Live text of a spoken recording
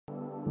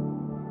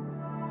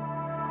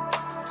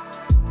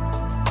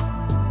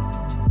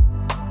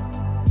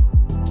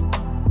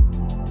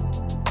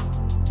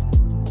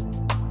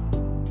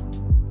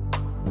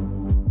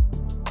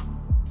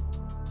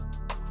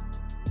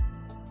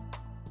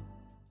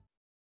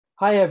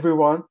Hi,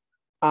 everyone,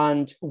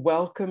 and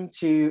welcome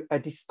to A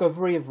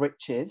Discovery of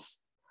Riches,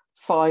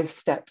 5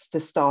 Steps to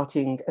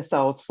Starting a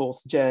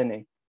Salesforce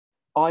Journey.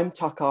 I'm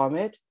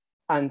Ahmed,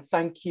 and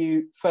thank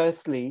you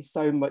firstly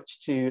so much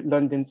to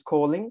London's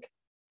Calling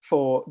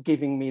for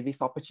giving me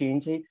this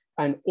opportunity,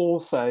 and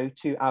also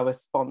to our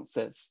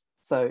sponsors.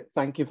 So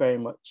thank you very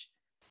much.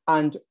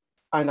 And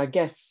I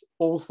guess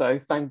also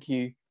thank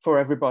you for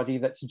everybody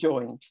that's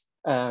joined.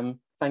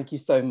 Thank you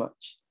so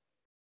much.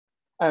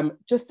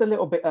 Just a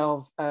little bit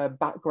of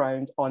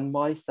background on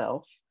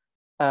myself.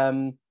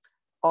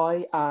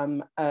 I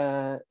am,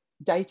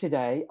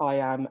 day-to-day, I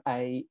am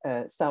a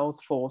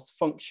Salesforce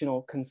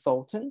functional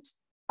consultant,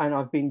 and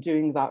I've been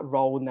doing that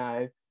role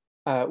now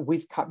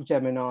with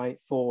Capgemini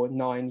for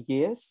 9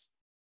 years.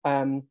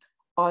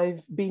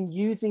 I've been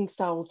using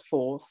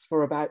Salesforce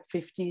for about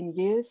 15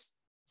 years.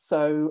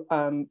 So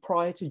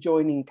prior to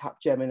joining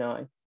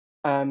Capgemini,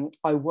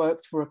 I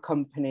worked for a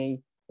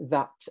company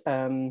that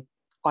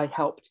I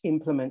helped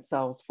implement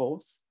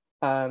Salesforce,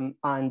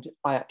 and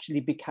I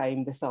actually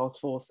became the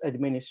Salesforce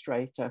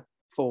administrator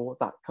for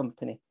that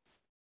company.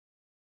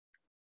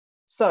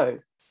 So,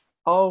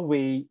 are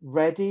we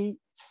ready,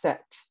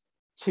 set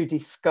to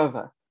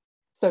discover?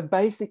 So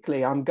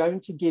basically, I'm going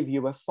to give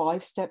you a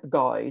 5-step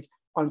guide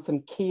on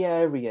some key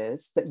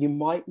areas that you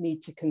might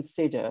need to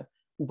consider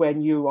when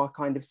you are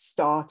kind of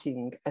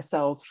starting a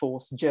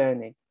Salesforce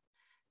journey.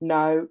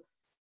 Now,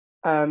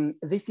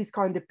 this is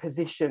kind of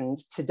positioned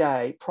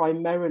today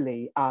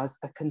primarily as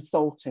a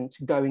consultant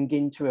going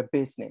into a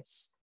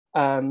business,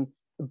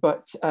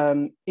 but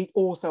it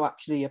also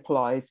actually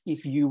applies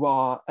if you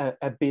are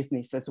a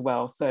business as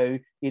well. So,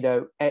 you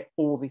know,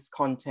 all this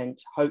content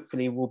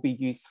hopefully will be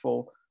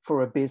useful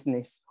for a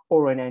business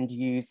or an end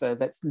user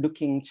that's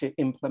looking to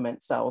implement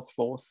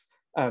Salesforce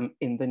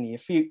in the near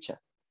future.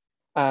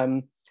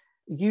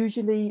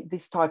 Usually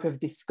this type of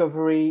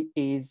discovery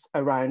is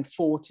around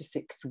 4 to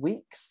 6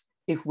 weeks,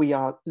 if we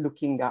are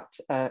looking at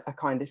a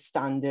kind of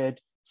standard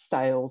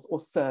sales or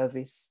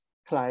service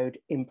cloud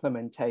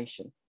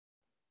implementation.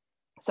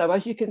 So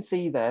as you can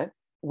see there,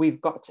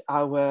 we've got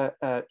our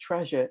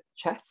treasure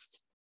chest,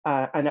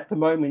 and at the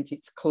moment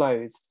it's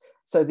closed.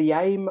 So the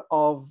aim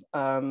of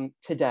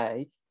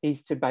today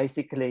is to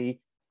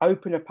basically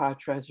open up our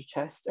treasure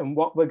chest, and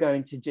what we're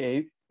going to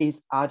do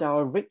is add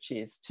our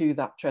riches to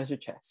that treasure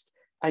chest.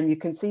 And you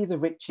can see the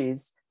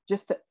riches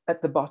just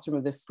at the bottom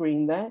of the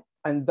screen there,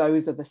 and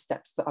those are the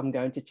steps that I'm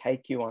going to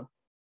take you on.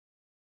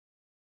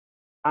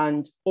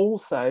 And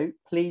also,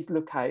 please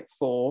look out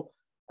for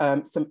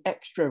some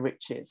extra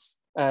riches.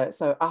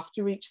 So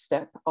after each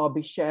step, I'll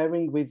be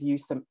sharing with you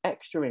some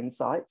extra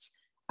insights,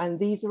 and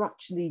these are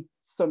actually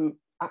some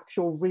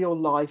actual real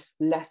life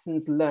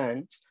lessons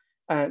learned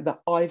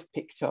that I've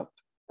picked up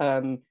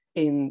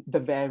in the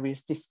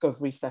various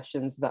discovery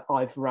sessions that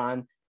I've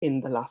ran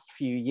in the last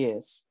few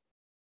years.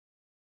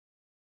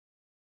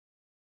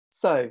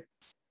 So,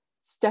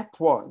 step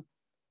 1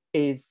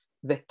 is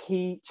the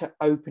key to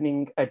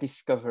opening a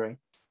discovery.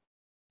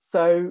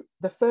 So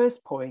the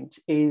first point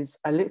is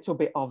a little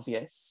bit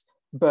obvious,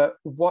 but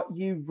what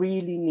you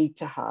really need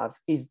to have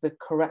is the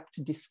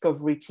correct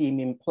discovery team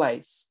in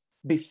place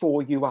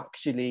before you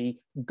actually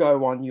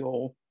go on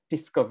your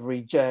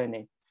discovery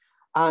journey.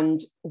 And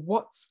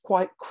what's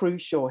quite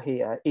crucial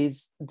here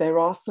is there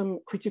are some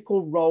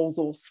critical roles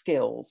or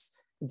skills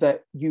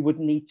that you would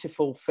need to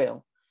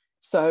fulfill.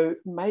 So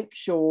make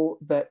sure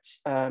that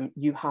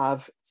you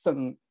have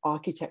some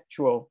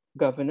architectural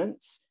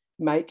governance.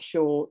 Make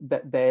sure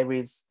that there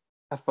is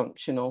a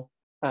functional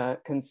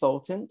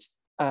consultant,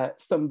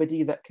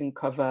 somebody that can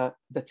cover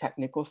the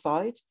technical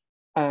side,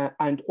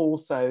 and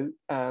also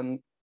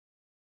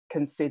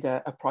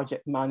consider a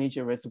project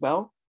manager as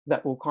well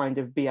that will kind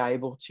of be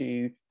able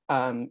to,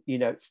 you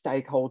know,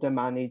 stakeholder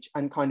manage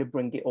and kind of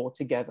bring it all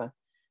together.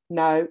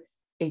 Now,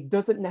 it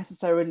doesn't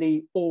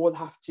necessarily all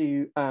have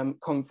to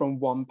come from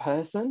one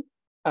person.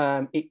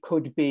 It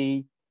could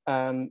be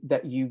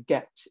that you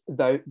get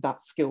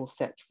that skill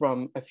set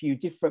from a few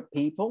different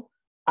people,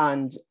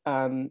 and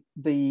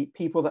the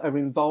people that are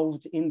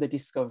involved in the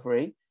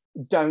discovery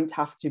don't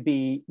have to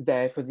be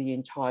there for the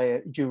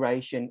entire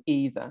duration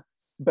either.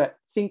 But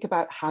think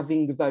about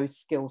having those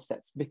skill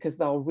sets because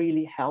they'll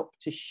really help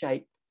to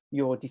shape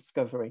your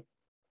discovery.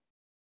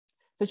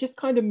 So just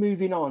kind of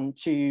moving on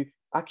to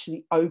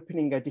actually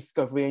opening a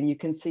discovery, and you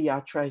can see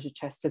our treasure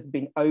chest has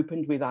been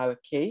opened with our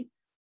key.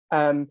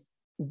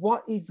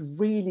 What is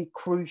really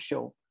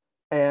crucial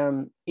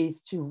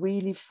is to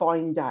really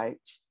find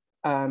out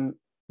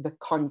the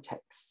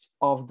context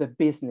of the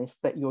business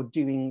that you're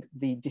doing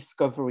the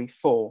discovery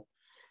for.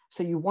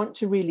 So you want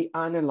to really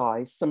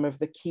analyze some of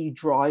the key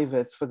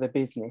drivers for the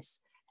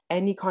business,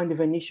 any kind of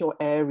initial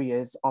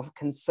areas of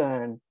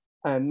concern,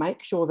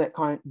 make sure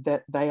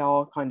that they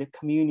are kind of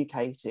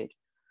communicated.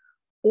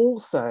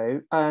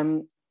 Also,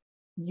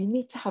 you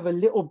need to have a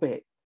little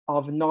bit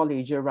of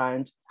knowledge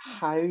around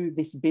how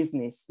this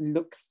business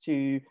looks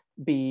to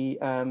be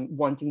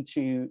wanting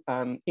to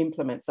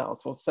implement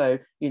Salesforce. So,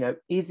 you know,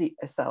 is it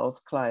a sales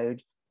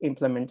cloud?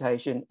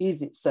 implementation?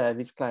 Is it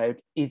Service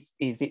Cloud? Is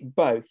it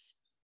both?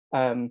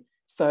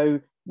 So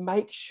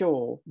make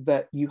sure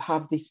that you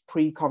have this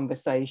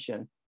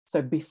pre-conversation.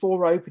 So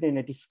before opening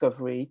a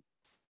discovery,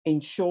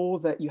 ensure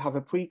that you have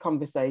a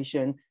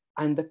pre-conversation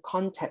and the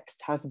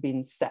context has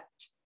been set.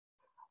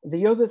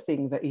 The other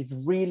thing that is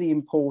really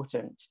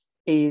important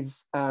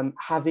is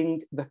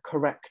having the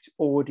correct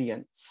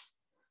audience.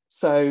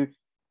 So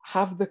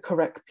have the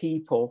correct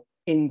people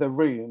in the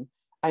room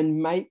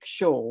and make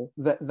sure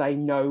that they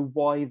know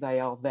why they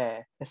are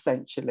there,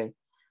 essentially.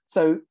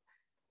 So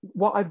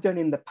what I've done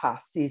in the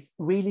past is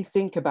really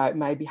think about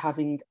maybe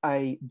having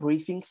a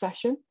briefing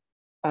session.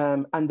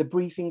 And the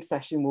briefing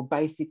session will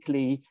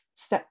basically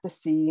set the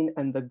scene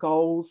and the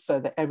goals so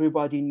that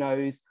everybody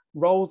knows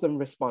roles and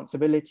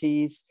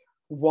responsibilities,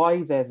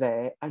 why they're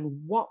there,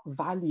 and what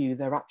value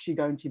they're actually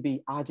going to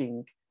be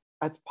adding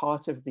as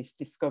part of this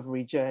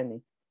discovery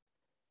journey.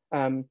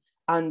 And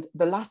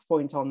the last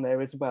point on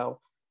there as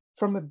well,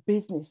 from a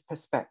business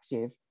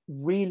perspective,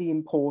 really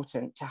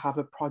important to have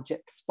a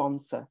project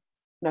sponsor.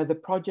 Now, the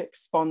project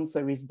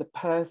sponsor is the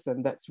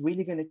person that's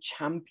really going to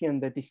champion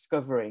the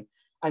discovery,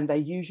 and they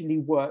usually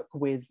work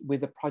with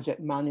a project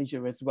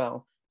manager as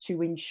well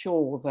to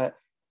ensure that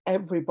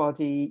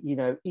everybody, you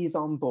know, is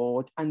on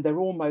board, and they're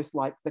almost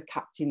like the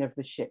captain of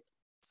the ship.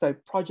 So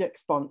project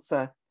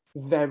sponsor,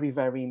 very,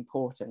 very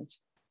important.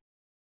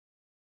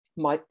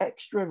 My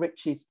extra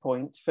riches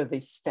point for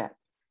this step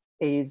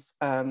is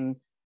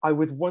I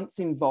was once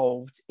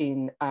involved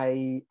in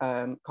a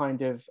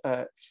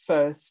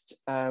first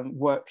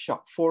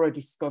workshop for a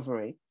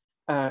discovery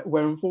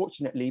where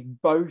unfortunately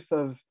both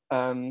of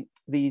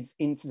these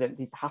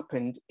incidences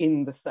happened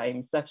in the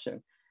same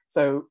session.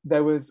 So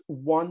there was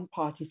one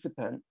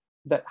participant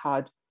that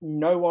had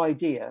no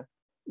idea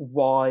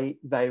why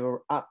they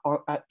were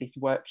at this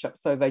workshop.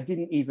 So they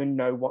didn't even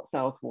know what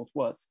Salesforce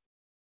was.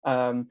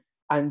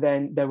 And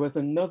then there was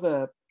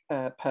another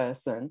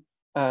person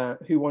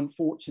who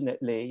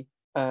unfortunately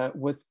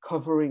was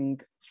covering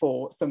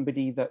for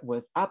somebody that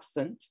was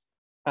absent,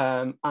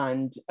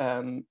 and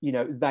you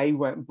know, they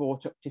weren't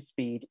brought up to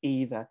speed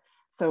either.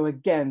 So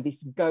again,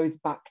 this goes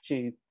back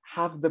to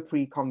have the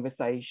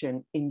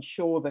pre-conversation,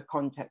 ensure the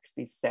context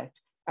is set,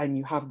 and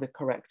you have the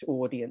correct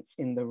audience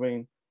in the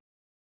room.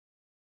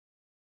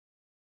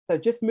 So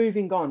just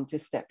moving on to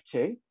step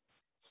two.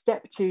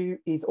 Step two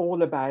is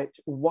all about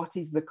what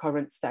is the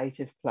current state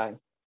of play.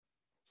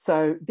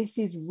 So this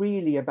is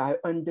really about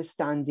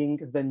understanding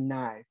the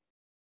now.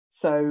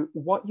 So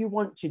what you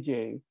want to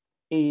do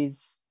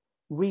is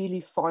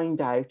really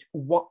find out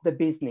what the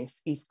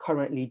business is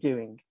currently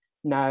doing.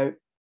 Now,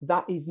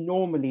 that is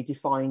normally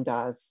defined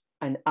as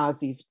an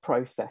as-is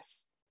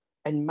process,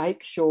 and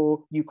make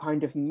sure you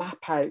kind of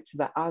map out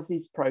the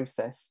as-is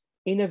process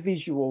in a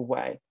visual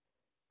way.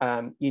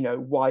 You know,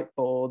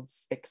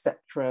 whiteboards,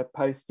 etc.,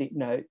 post-it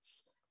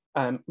notes,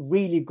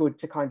 really good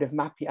to kind of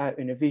map it out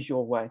in a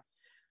visual way.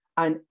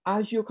 And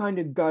as you're kind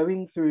of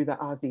going through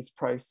the as-is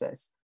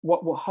process,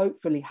 what will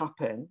hopefully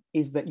happen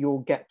is that you'll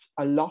get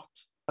a lot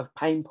of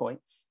pain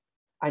points.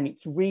 And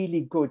it's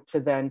really good to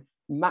then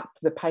map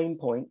the pain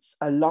points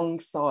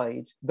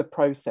alongside the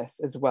process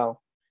as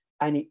well.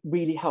 And it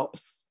really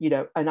helps, you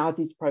know, an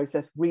as-is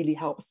process really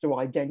helps to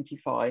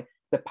identify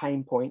the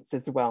pain points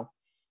as well.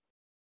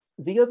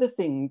 The other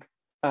thing,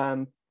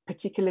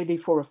 particularly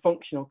for a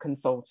functional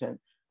consultant,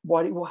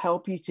 what it will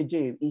help you to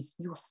do is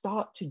you'll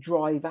start to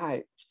drive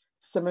out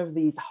some of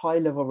these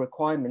high-level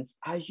requirements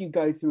as you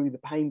go through the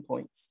pain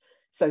points.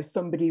 So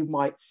somebody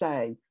might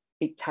say,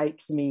 it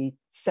takes me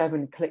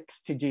 7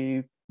 clicks to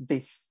do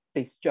this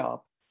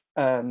job,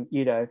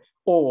 you know,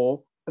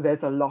 or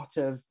there's a lot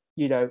of,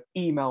 you know,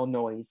 email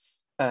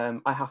noise.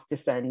 I have to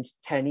send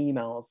 10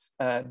 emails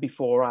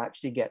before I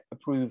actually get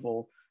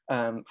approval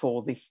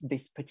for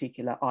this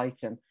particular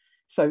item.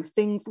 So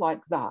things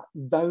like that,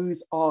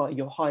 those are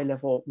your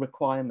high-level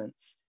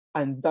requirements,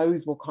 and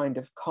those will kind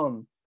of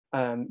come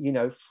you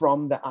know,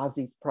 from the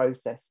as-is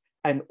process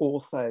and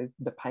also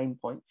the pain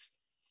points.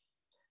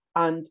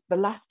 And the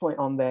last point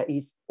on there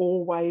is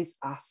always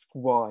ask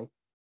why.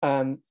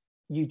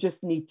 You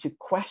just need to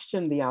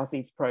question the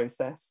as-is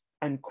process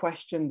and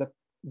question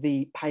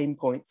the pain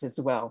points as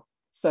well.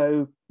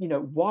 So, you know,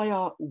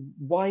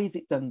 why is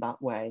it done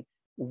that way?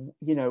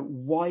 You know,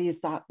 why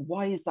is that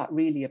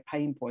really a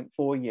pain point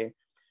for you?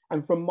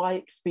 And from my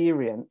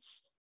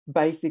experience,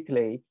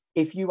 basically,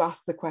 if you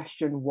ask the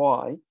question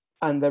why,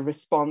 and the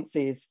response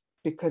is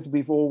because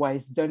we've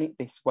always done it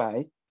this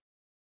way,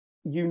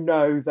 you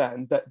know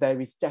then that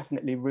there is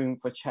definitely room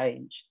for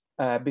change.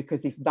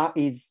 Because if that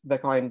is the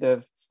kind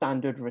of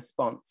standard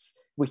response,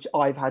 which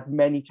I've had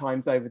many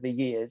times over the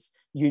years,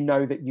 you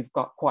know that you've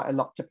got quite a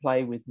lot to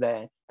play with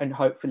there, and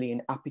hopefully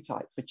an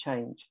appetite for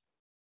change.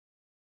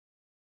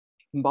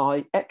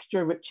 My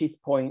extra riches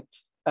point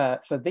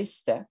for this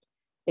step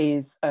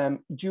is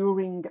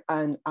during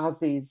an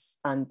as-is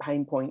and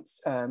pain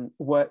points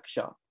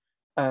workshop,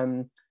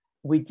 I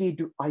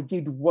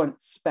did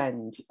once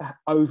spend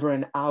over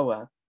an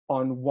hour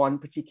on one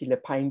particular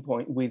pain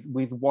point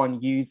with one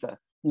user.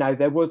 Now,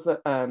 there was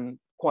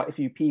quite a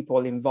few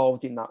people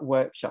involved in that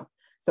workshop.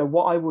 So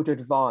what I would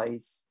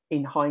advise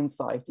in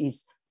hindsight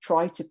is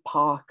try to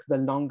park the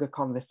longer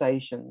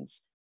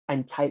conversations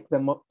and take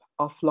them up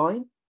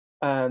offline,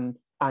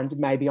 and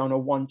maybe on a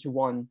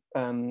one-to-one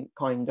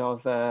kind of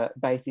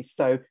basis.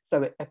 So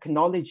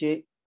acknowledge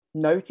it,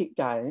 note it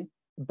down,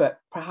 but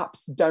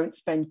perhaps don't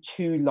spend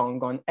too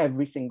long on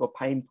every single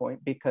pain point,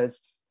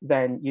 because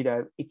then, you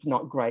know, it's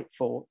not great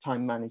for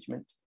time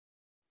management.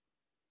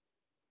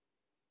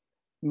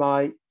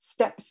 My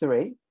step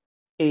 3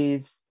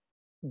 is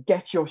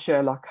get your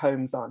Sherlock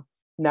Holmes on.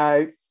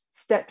 Now,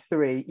 step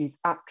 3 is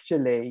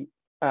actually,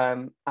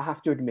 I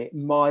have to admit,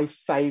 my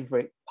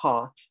favorite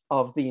part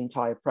of the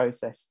entire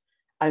process.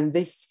 And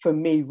this for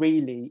me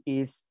really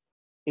is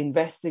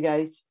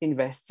investigate,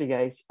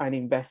 investigate, and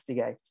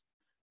investigate.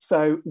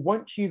 So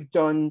once you've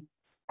done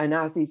an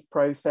as-is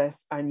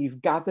process and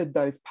you've gathered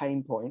those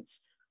pain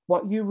points,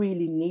 what you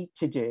really need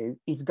to do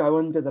is go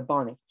under the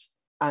bonnet.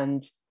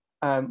 And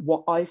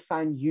what I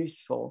found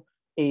useful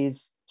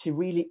is to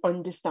really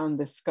understand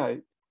the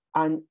scope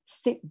and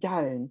sit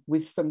down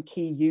with some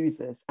key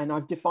users. And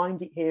I've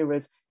defined it here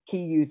as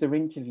key user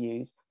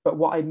interviews. But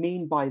what I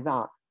mean by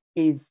that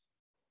is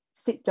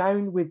sit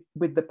down with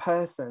the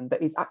person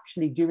that is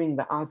actually doing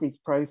the as-is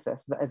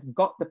process, that has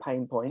got the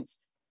pain points,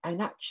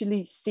 and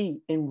actually see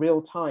in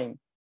real time.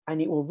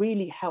 And it will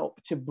really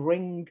help to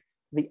bring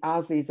the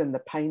as-is and the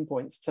pain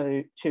points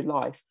to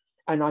life.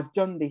 And I've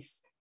done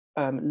this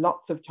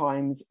lots of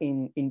times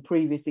in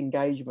previous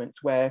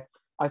engagements where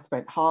I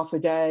spent half a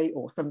day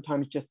or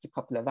sometimes just a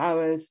couple of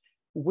hours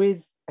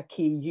with a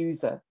key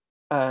user,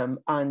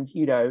 and,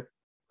 you know,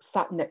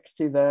 sat next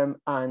to them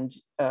and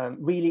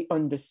really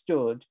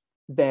understood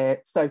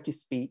their, so to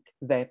speak,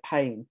 their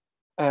pain.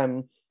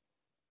 And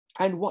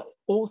what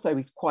also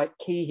is quite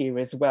key here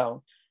as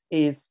well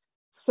is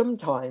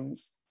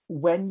sometimes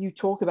when you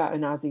talk about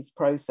an as-is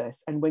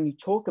process and when you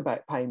talk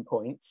about pain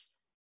points,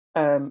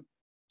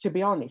 to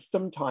be honest,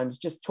 sometimes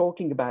just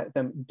talking about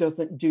them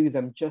doesn't do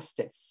them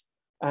justice.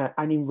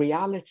 And in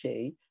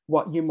reality,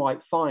 what you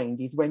might find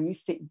is when you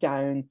sit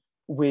down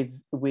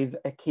with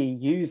a key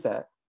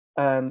user,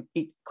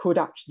 it could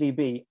actually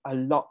be a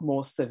lot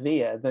more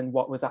severe than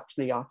what was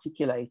actually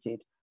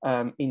articulated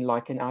in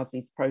like an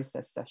as-is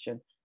process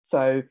session.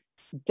 So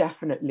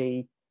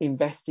definitely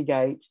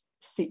investigate,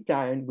 sit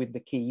down with the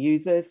key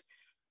users.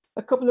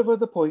 A couple of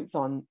other points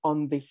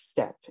on this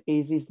step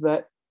is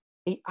that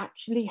it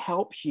actually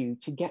helps you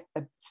to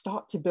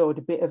start to build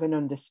a bit of an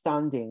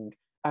understanding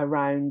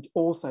around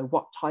also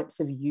what types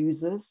of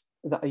users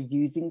that are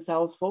using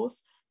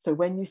Salesforce. So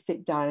when you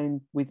sit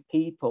down with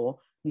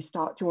people, you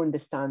start to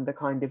understand the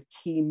kind of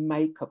team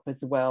makeup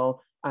as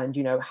well, and,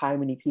 you know, how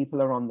many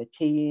people are on the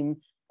team,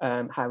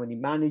 how many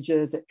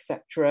managers,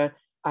 etc.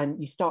 And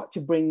you start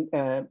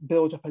to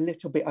build up a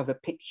little bit of a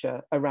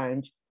picture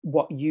around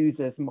what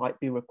users might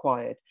be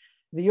required.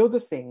 The other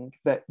thing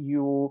that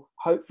you'll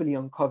hopefully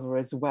uncover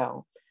as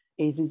well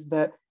is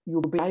that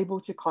you'll be able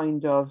to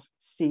kind of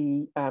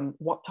see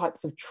what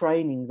types of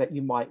training that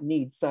you might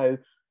need. So,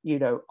 you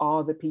know,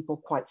 are the people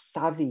quite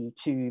savvy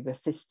to the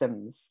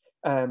systems?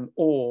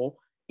 Or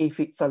if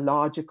it's a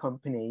larger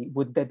company,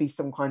 would there be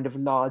some kind of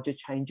larger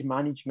change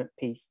management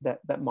piece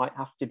that might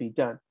have to be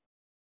done?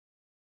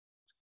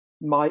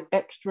 My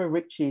extra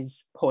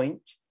riches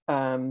point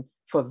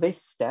for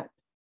this step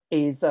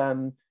is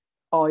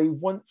I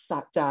once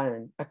sat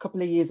down, a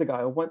couple of years ago,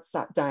 I once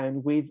sat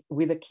down with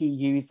a key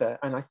user,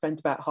 and I spent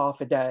about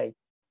half a day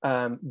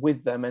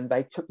with them, and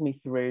they took me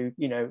through,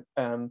 you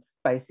know,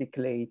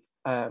 basically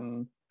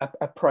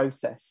a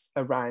process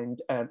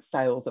around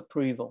sales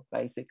approval,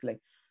 basically.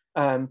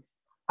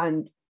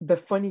 And the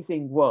funny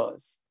thing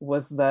was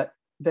that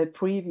the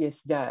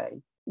previous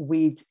day,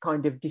 we'd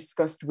kind of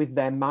discussed with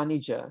their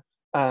manager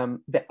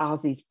the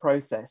as-is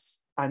process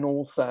and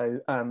also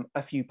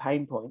a few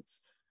pain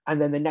points. And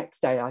then the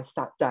next day I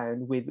sat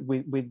down with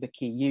the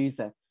key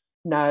user.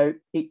 Now,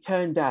 it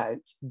turned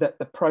out that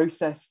the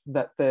process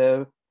that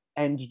the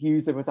end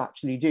user was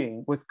actually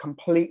doing was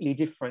completely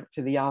different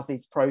to the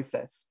as-is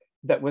process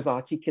that was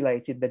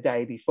articulated the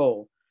day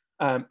before.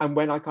 And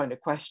when I kind of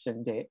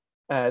questioned it,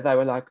 they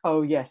were like,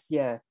 oh, yes,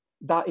 yeah,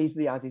 that is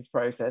the as-is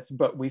process,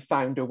 but we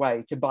found a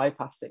way to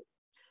bypass it.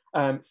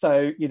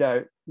 So, you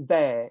know,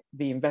 the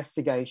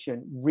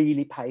investigation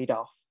really paid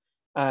off.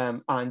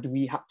 And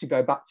we had to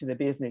go back to the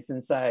business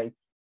and say,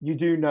 you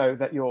do know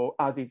that your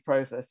as-is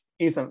process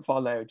isn't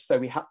followed. So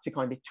we had to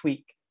kind of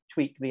tweak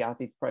the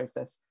as-is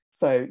process.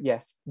 So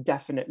yes,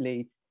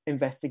 definitely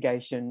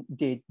investigation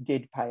did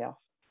pay off.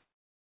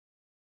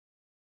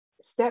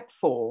 Step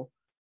 4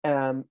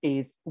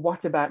 is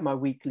what about my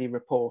weekly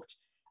report?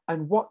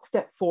 And what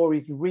step 4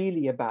 is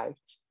really about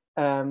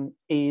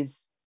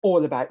is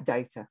all about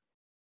data.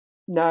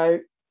 Now,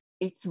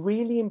 it's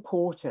really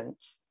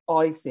important,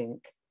 I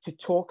think, to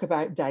talk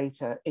about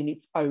data in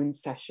its own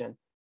session,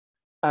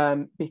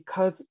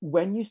 because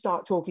when you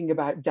start talking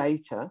about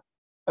data,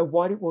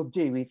 what it will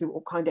do is it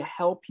will kind of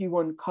help you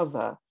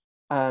uncover,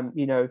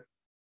 you know,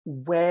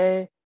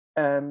 where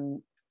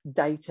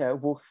data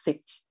will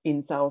sit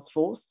in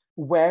Salesforce,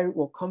 where it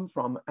will come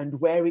from, and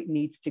where it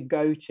needs to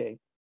go to.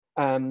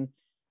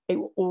 It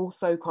will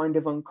also kind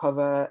of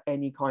uncover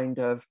any kind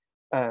of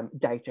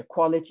data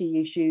quality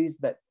issues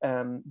that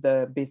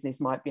the business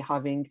might be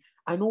having.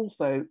 And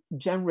also,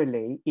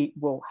 generally, it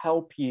will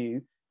help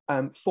you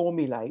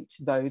formulate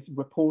those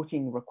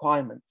reporting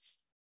requirements.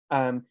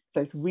 So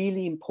it's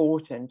really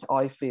important,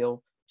 I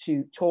feel,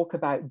 to talk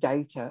about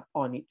data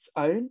on its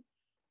own.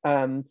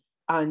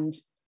 And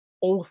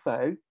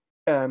also,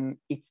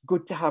 it's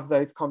good to have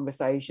those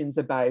conversations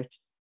about,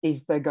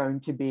 is there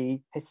going to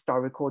be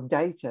historical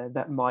data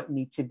that might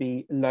need to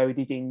be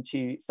loaded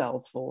into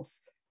Salesforce?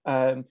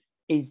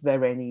 Is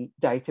there any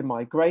data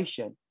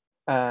migration?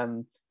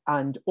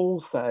 And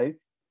also,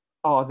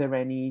 are there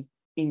any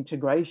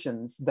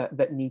integrations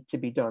that need to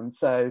be done?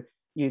 So,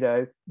 you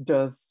know,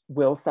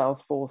 will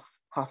Salesforce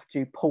have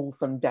to pull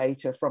some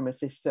data from a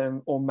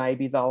system, or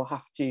maybe they'll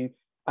have to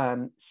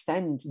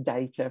send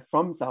data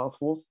from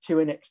Salesforce to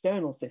an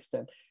external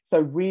system?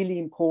 So really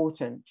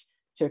important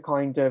to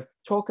kind of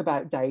talk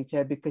about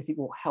data, because it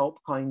will help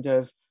kind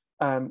of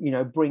you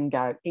know, bring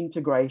out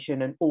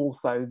integration, and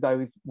also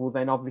those will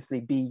then obviously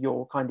be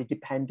your kind of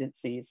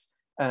dependencies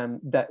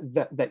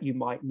that you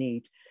might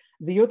need.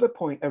 The other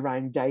point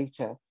around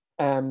data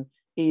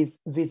is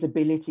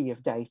visibility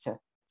of data.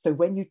 So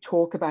when you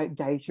talk about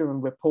data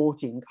and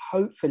reporting,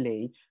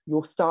 hopefully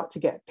you'll start to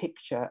get a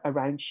picture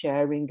around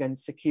sharing and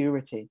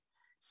security.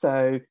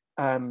 So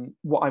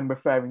what I'm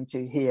referring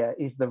to here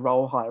is the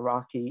role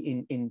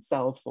hierarchy in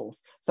Salesforce.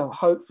 So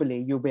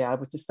hopefully you'll be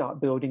able to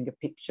start building a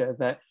picture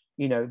that,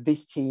 you know,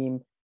 this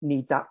team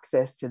needs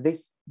access to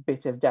this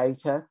bit of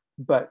data,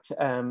 but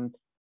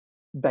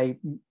they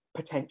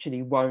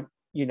potentially won't,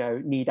 you know,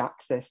 need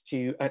access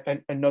to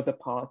another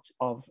part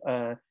of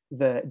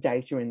the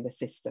data in the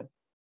system.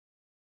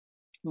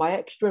 My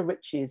extra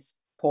riches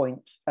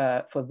point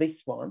for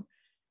this one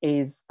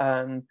is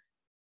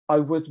I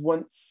was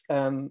once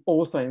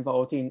also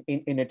involved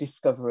in a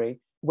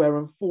discovery where,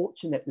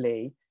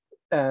 unfortunately,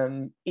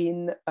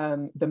 in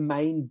the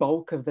main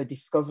bulk of the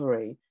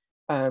discovery,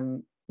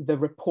 the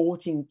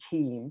reporting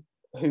team,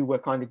 who were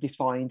kind of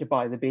defined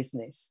by the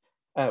business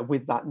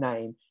with that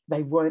name,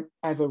 they weren't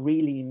ever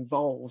really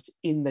involved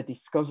in the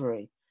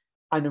discovery.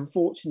 And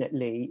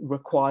unfortunately,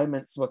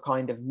 requirements were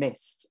kind of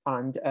missed.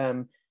 And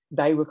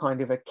they were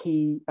kind of a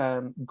key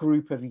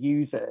group of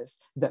users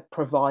that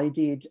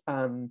provided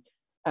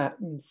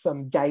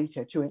some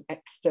data to an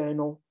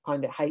external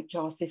kind of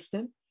HR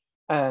system.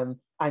 And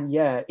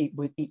yeah,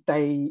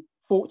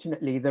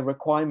 fortunately, the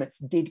requirements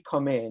did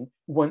come in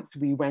once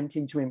we went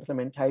into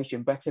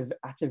implementation, but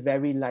at a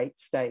very late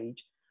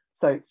stage.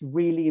 So it's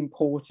really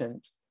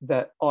important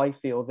that I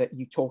feel that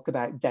you talk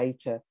about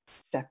data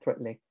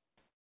separately.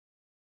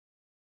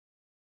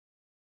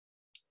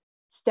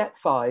 Step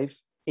 5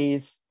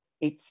 is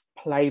it's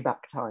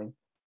playback time.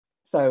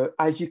 So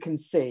as you can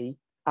see,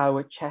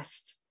 our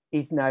chest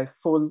is now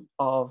full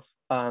of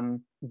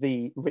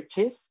the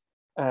riches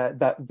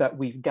that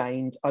we've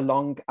gained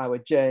along our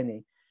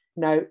journey.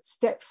 Now,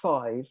 step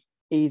 5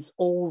 is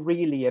all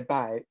really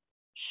about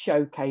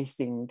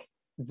showcasing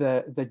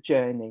the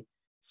journey.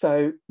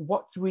 So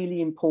what's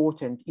really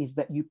important is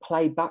that you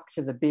play back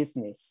to the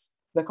business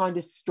the kind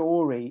of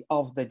story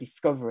of the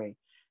discovery.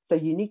 So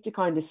you need to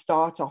kind of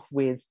start off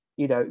with,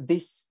 you know,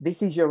 this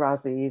is your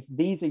as is,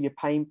 these are your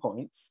pain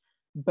points,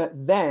 but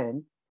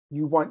then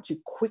you want to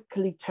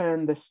quickly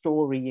turn the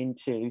story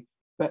into,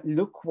 but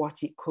look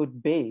what it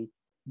could be.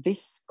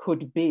 This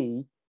could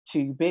be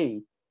to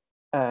be.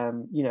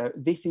 You know,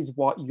 this is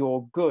what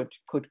your good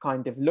could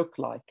kind of look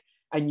like.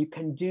 And you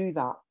can do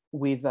that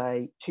with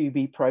a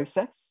to-be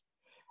process.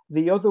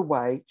 The other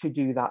way to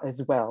do that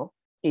as well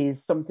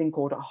is something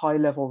called a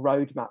high-level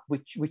roadmap,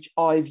 which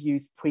I've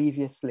used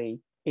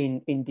previously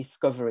in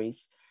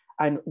discoveries.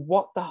 And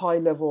what the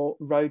high-level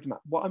roadmap,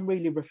 what I'm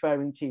really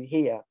referring to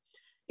here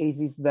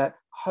is that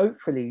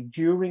hopefully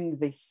during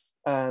this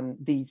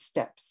these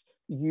steps,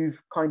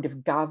 you've kind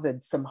of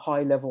gathered some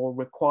high-level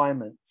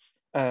requirements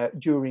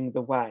during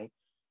the way.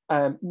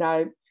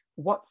 Now,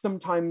 what's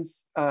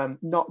sometimes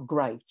not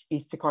great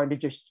is to kind of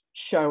just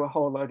show a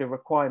whole load of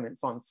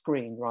requirements on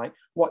screen, right?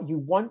 What you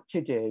want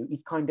to do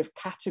is kind of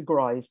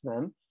categorize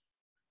them,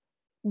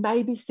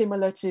 maybe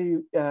similar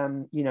to,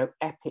 you know,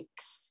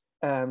 epics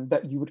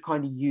that you would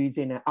kind of use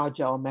in an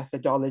agile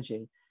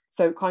methodology.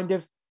 So kind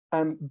of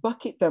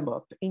bucket them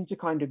up into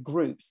kind of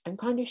groups and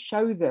kind of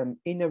show them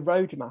in a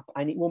roadmap,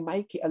 and it will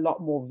make it a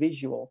lot more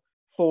visual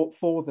for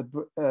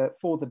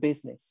the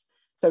business.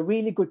 So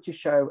really good to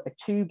show a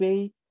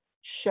to-be,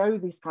 show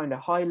this kind of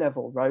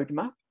high-level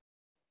roadmap.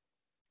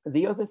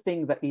 The other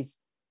thing that is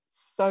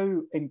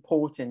so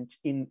important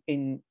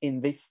in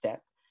this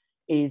step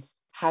is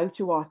how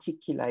to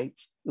articulate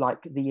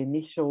like the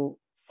initial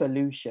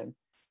solution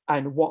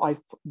and what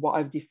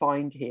I've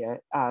defined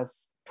here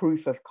as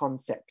proof of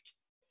concept.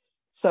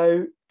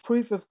 So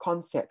proof of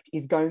concept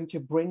is going to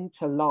bring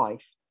to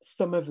life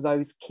some of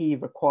those key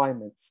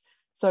requirements.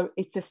 So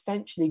it's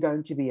essentially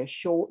going to be a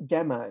short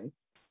demo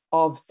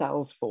of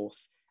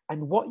Salesforce.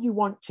 And what you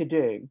want to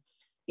do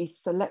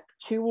is select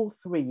 2 or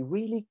 3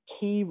 really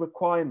key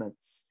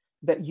requirements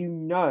that you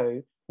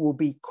know will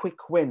be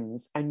quick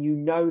wins and you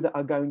know that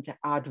are going to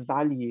add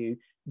value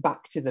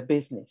back to the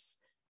business,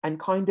 and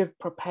kind of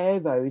prepare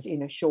those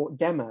in a short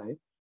demo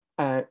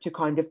to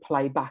kind of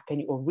play back.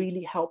 And it will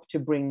really help to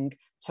bring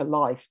to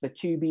life the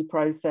to-be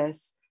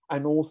process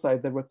and also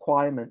the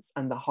requirements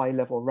and the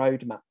high-level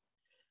roadmap.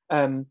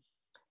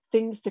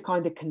 Things to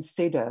kind of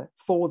consider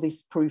for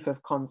this proof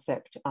of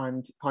concept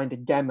and kind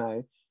of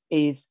demo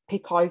is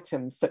pick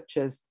items such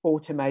as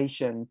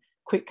automation,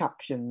 quick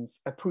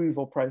actions,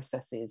 approval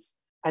processes,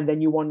 and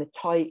then you want to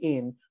tie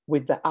in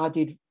with the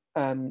added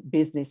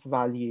business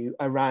value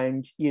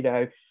around, you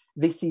know,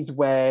 this is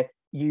where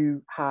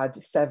you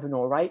had 7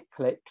 or 8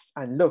 clicks,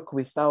 and look,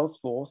 with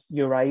Salesforce,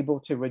 you're able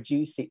to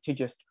reduce it to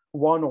just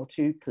 1 or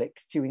 2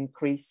 clicks to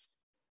increase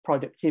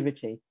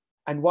productivity.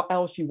 And what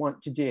else you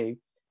want to do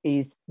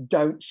is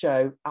don't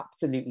show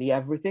absolutely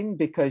everything,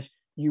 because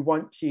you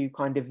want to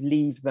kind of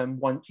leave them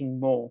wanting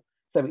more.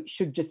 So it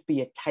should just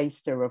be a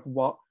taster of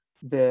what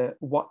a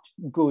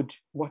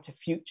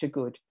future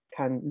good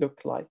can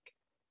look like.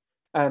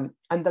 And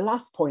the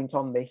last point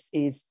on this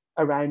is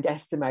around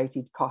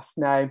estimated costs.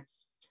 Now,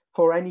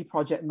 for any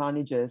project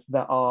managers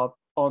that are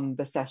on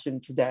the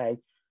session today,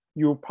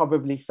 you'll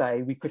probably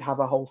say we could have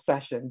a whole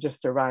session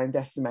just around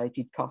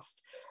estimated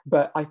cost.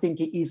 But I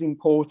think it is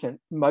important.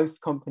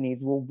 Most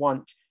companies will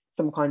want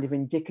some kind of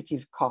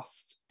indicative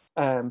cost,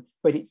 but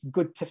it's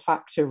good to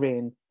factor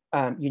in,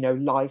 you know,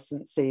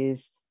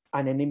 licenses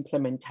and an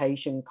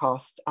implementation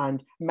cost,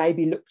 and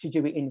maybe look to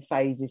do it in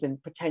phases,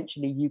 and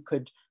potentially you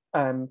could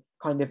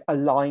kind of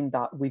align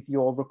that with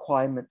your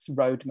requirements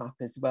roadmap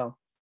as well.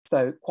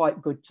 So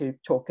quite good to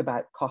talk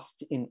about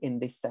cost in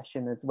this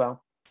session as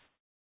well.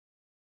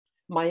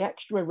 My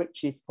extra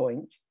riches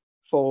point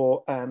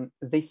for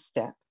this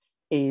step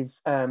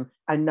is,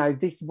 and now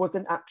this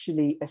wasn't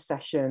actually a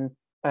session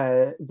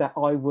that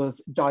I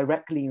was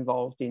directly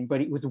involved in,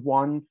 but it was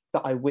one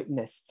that I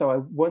witnessed. So I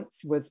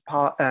once was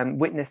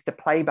witnessed a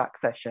playback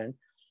session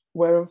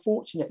where,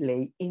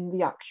 unfortunately, in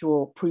the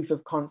actual proof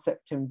of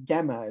concept and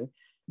demo,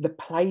 the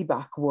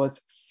playback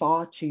was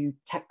far too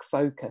tech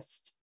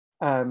focused.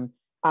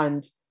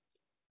 And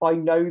I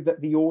know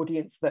that the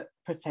audience that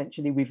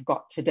potentially we've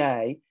got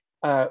today,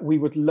 we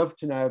would love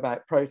to know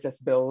about process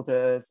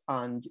builders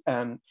and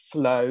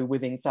flow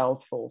within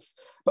Salesforce.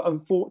 But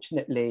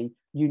unfortunately,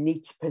 you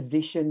need to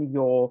position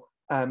your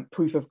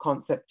proof of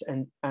concept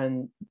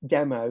and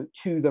demo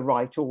to the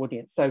right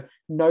audience. So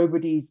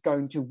nobody's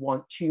going to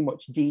want too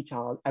much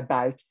detail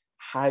about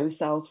how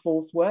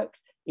Salesforce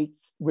works.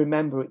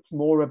 Remember, it's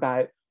more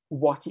about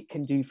what it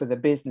can do for the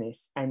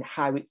business and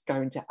how it's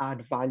going to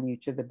add value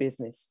to the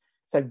business.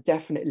 So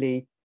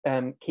definitely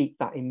keep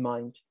that in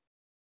mind.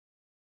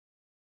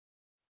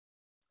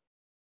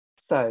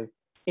 So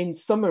in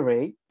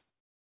summary,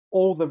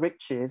 all the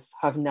riches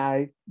have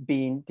now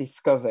been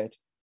discovered.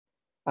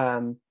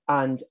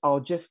 And I'll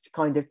just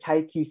kind of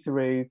take you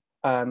through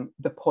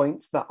the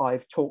points that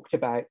I've talked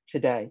about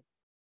today.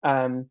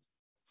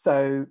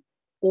 So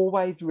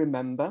always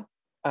remember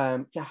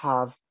to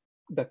have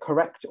the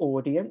correct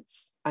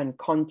audience, and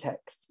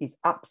context is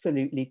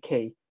absolutely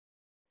key.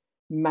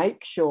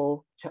 Make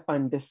sure to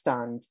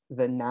understand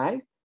the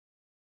now.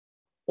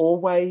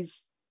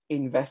 Always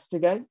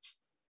investigate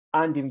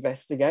and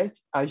investigate.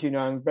 As you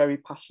know, I'm very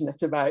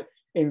passionate about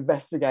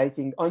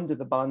investigating under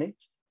the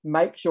bonnet.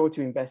 Make sure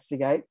to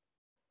investigate.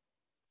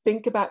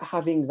 Think about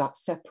having that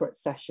separate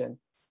session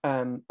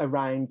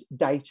around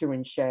data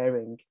and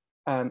sharing.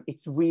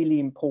 It's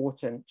really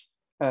important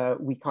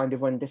we kind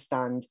of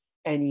understand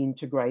any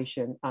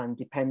integration and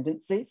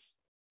dependencies.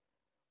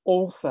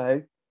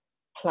 Also,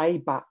 play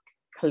back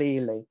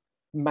clearly.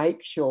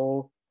 Make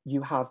sure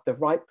you have the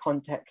right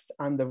context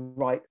and the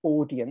right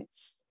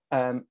audience,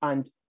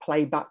 and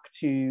play back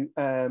to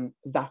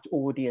that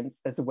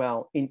audience as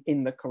well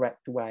in the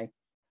correct way,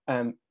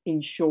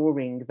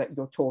 ensuring that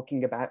you're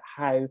talking about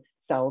how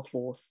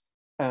Salesforce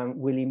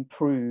will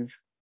improve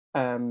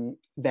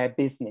their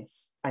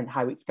business and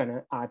how it's going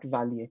to add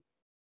value.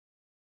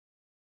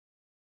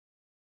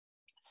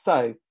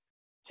 So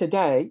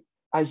today,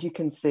 as you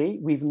can see,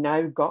 we've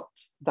now got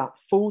that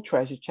full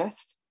treasure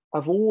chest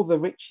of all the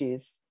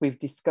riches we've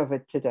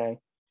discovered today.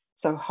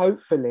 So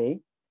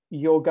hopefully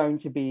you're going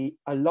to be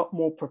a lot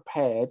more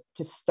prepared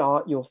to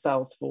start your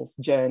Salesforce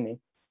journey.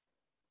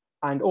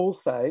 And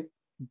also,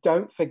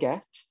 don't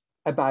forget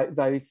about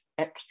those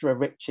extra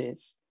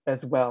riches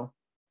as well.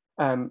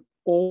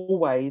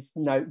 Always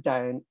note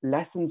down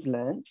lessons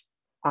learned,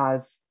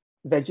 as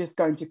they're just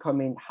going to come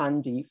in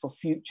handy for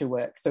future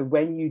work. So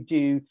when you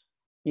do,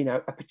 you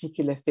know, a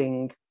particular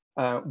thing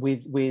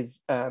with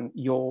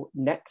your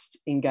next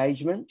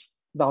engagement,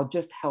 they'll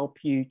just help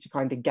you to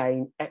kind of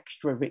gain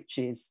extra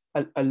riches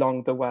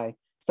along the way.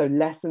 So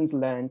lessons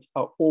learned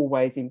are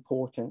always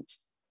important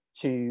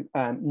to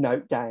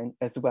note down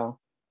as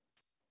well.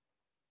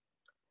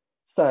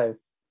 So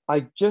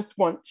I just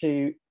want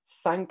to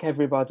thank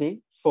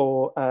everybody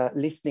for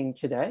listening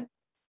today.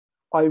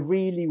 I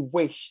really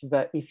wish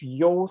that if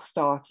you're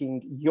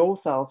starting your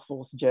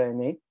Salesforce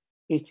journey,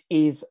 it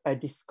is a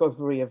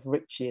discovery of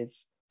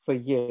riches for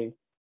you.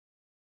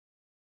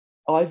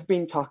 I've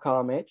been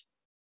Ahmed.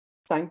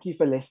 Thank you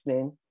for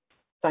listening.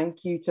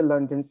 Thank you to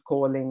London's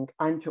Calling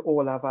and to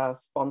all of our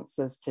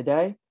sponsors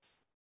today.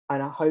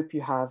 And I hope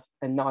you have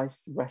a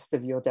nice rest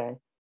of your day.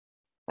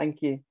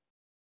 Thank you.